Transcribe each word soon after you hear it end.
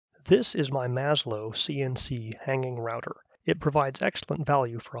This is my Maslow CNC hanging router. It provides excellent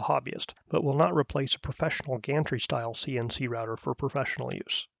value for a hobbyist, but will not replace a professional gantry-style CNC router for professional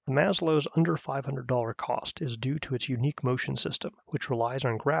use. The Maslow's under $500 cost is due to its unique motion system, which relies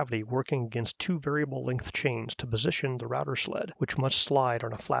on gravity working against two variable length chains to position the router sled, which must slide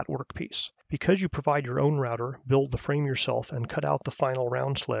on a flat workpiece. Because you provide your own router, build the frame yourself, and cut out the final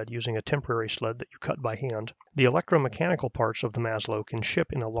round sled using a temporary sled that you cut by hand, the electromechanical parts of the Maslow can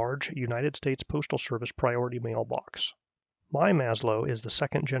ship in a large United States Postal Service priority mail box. My Maslow is the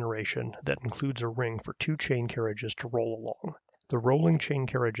second generation that includes a ring for two chain carriages to roll along. The rolling chain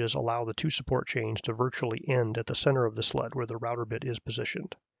carriages allow the two support chains to virtually end at the center of the sled where the router bit is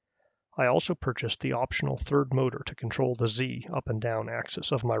positioned. I also purchased the optional third motor to control the Z up and down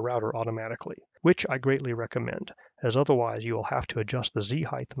axis of my router automatically, which I greatly recommend, as otherwise you will have to adjust the Z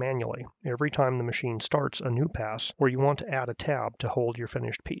height manually every time the machine starts a new pass or you want to add a tab to hold your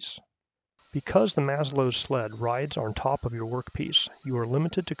finished piece. Because the Maslow's sled rides on top of your workpiece, you are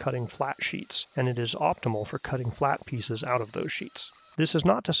limited to cutting flat sheets, and it is optimal for cutting flat pieces out of those sheets. This is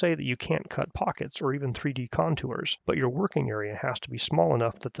not to say that you can't cut pockets or even 3D contours, but your working area has to be small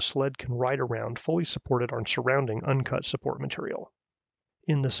enough that the sled can ride around fully supported on surrounding uncut support material.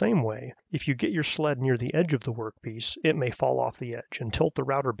 In the same way, if you get your sled near the edge of the workpiece, it may fall off the edge and tilt the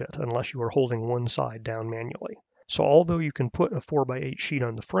router bit unless you are holding one side down manually. So although you can put a 4x8 sheet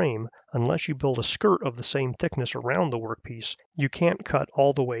on the frame, unless you build a skirt of the same thickness around the workpiece, you can't cut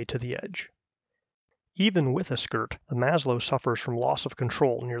all the way to the edge. Even with a skirt, the Maslow suffers from loss of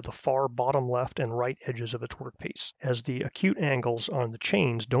control near the far bottom left and right edges of its workpiece, as the acute angles on the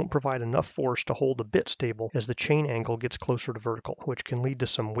chains don't provide enough force to hold the bit stable as the chain angle gets closer to vertical, which can lead to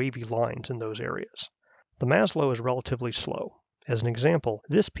some wavy lines in those areas. The Maslow is relatively slow. As an example,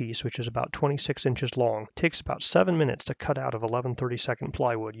 this piece, which is about 26 inches long, takes about 7 minutes to cut out of 11/32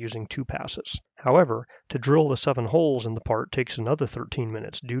 plywood using 2 passes. However, to drill the 7 holes in the part takes another 13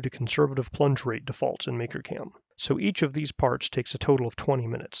 minutes due to conservative plunge rate defaults in MakerCam. So each of these parts takes a total of 20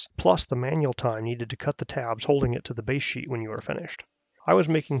 minutes, plus the manual time needed to cut the tabs holding it to the base sheet when you are finished. I was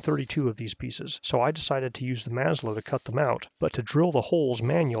making 32 of these pieces, so I decided to use the Maslow to cut them out, but to drill the holes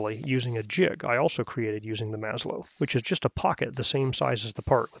manually using a jig I also created using the Maslow, which is just a pocket the same size as the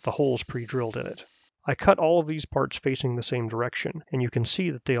part with the holes pre-drilled in it. I cut all of these parts facing the same direction, and you can see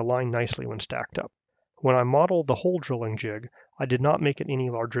that they align nicely when stacked up. When I modeled the hole drilling jig, I did not make it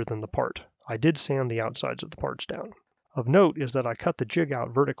any larger than the part. I did sand the outsides of the parts down. Of note is that I cut the jig out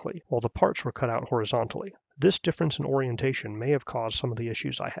vertically, while the parts were cut out horizontally. This difference in orientation may have caused some of the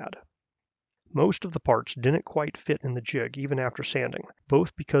issues I had. Most of the parts didn't quite fit in the jig even after sanding,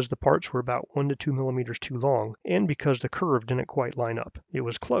 both because the parts were about 1 to 2 millimeters too long and because the curve didn't quite line up. It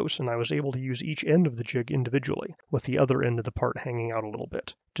was close and I was able to use each end of the jig individually, with the other end of the part hanging out a little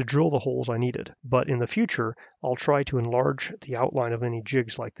bit, to drill the holes I needed. But in the future, I'll try to enlarge the outline of any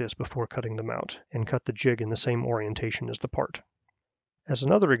jigs like this before cutting them out, and cut the jig in the same orientation as the part. As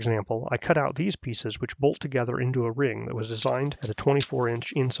another example, I cut out these pieces which bolt together into a ring that was designed at a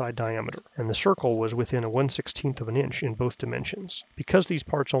 24-inch inside diameter, and the circle was within a 1/16 of an inch in both dimensions. Because these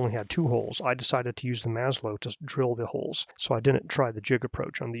parts only had 2 holes, I decided to use the Maslow to drill the holes, so I didn't try the jig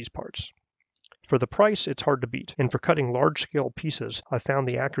approach on these parts. For the price, it's hard to beat, and for cutting large-scale pieces, I found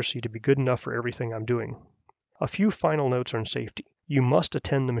the accuracy to be good enough for everything I'm doing. A few final notes on safety. You must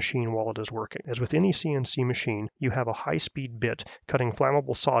attend the machine while it is working. As with any CNC machine, you have a high-speed bit cutting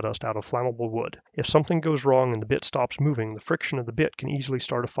flammable sawdust out of flammable wood. If something goes wrong and the bit stops moving, the friction of the bit can easily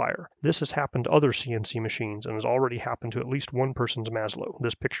start a fire. This has happened to other CNC machines and has already happened to at least one person's Maslow.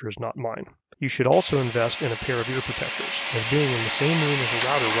 This picture is not mine. You should also invest in a pair of ear protectors, as being in the same room as a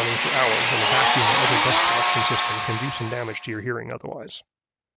router running for hours and a vacuum or other dust collection system can do some damage to your hearing otherwise.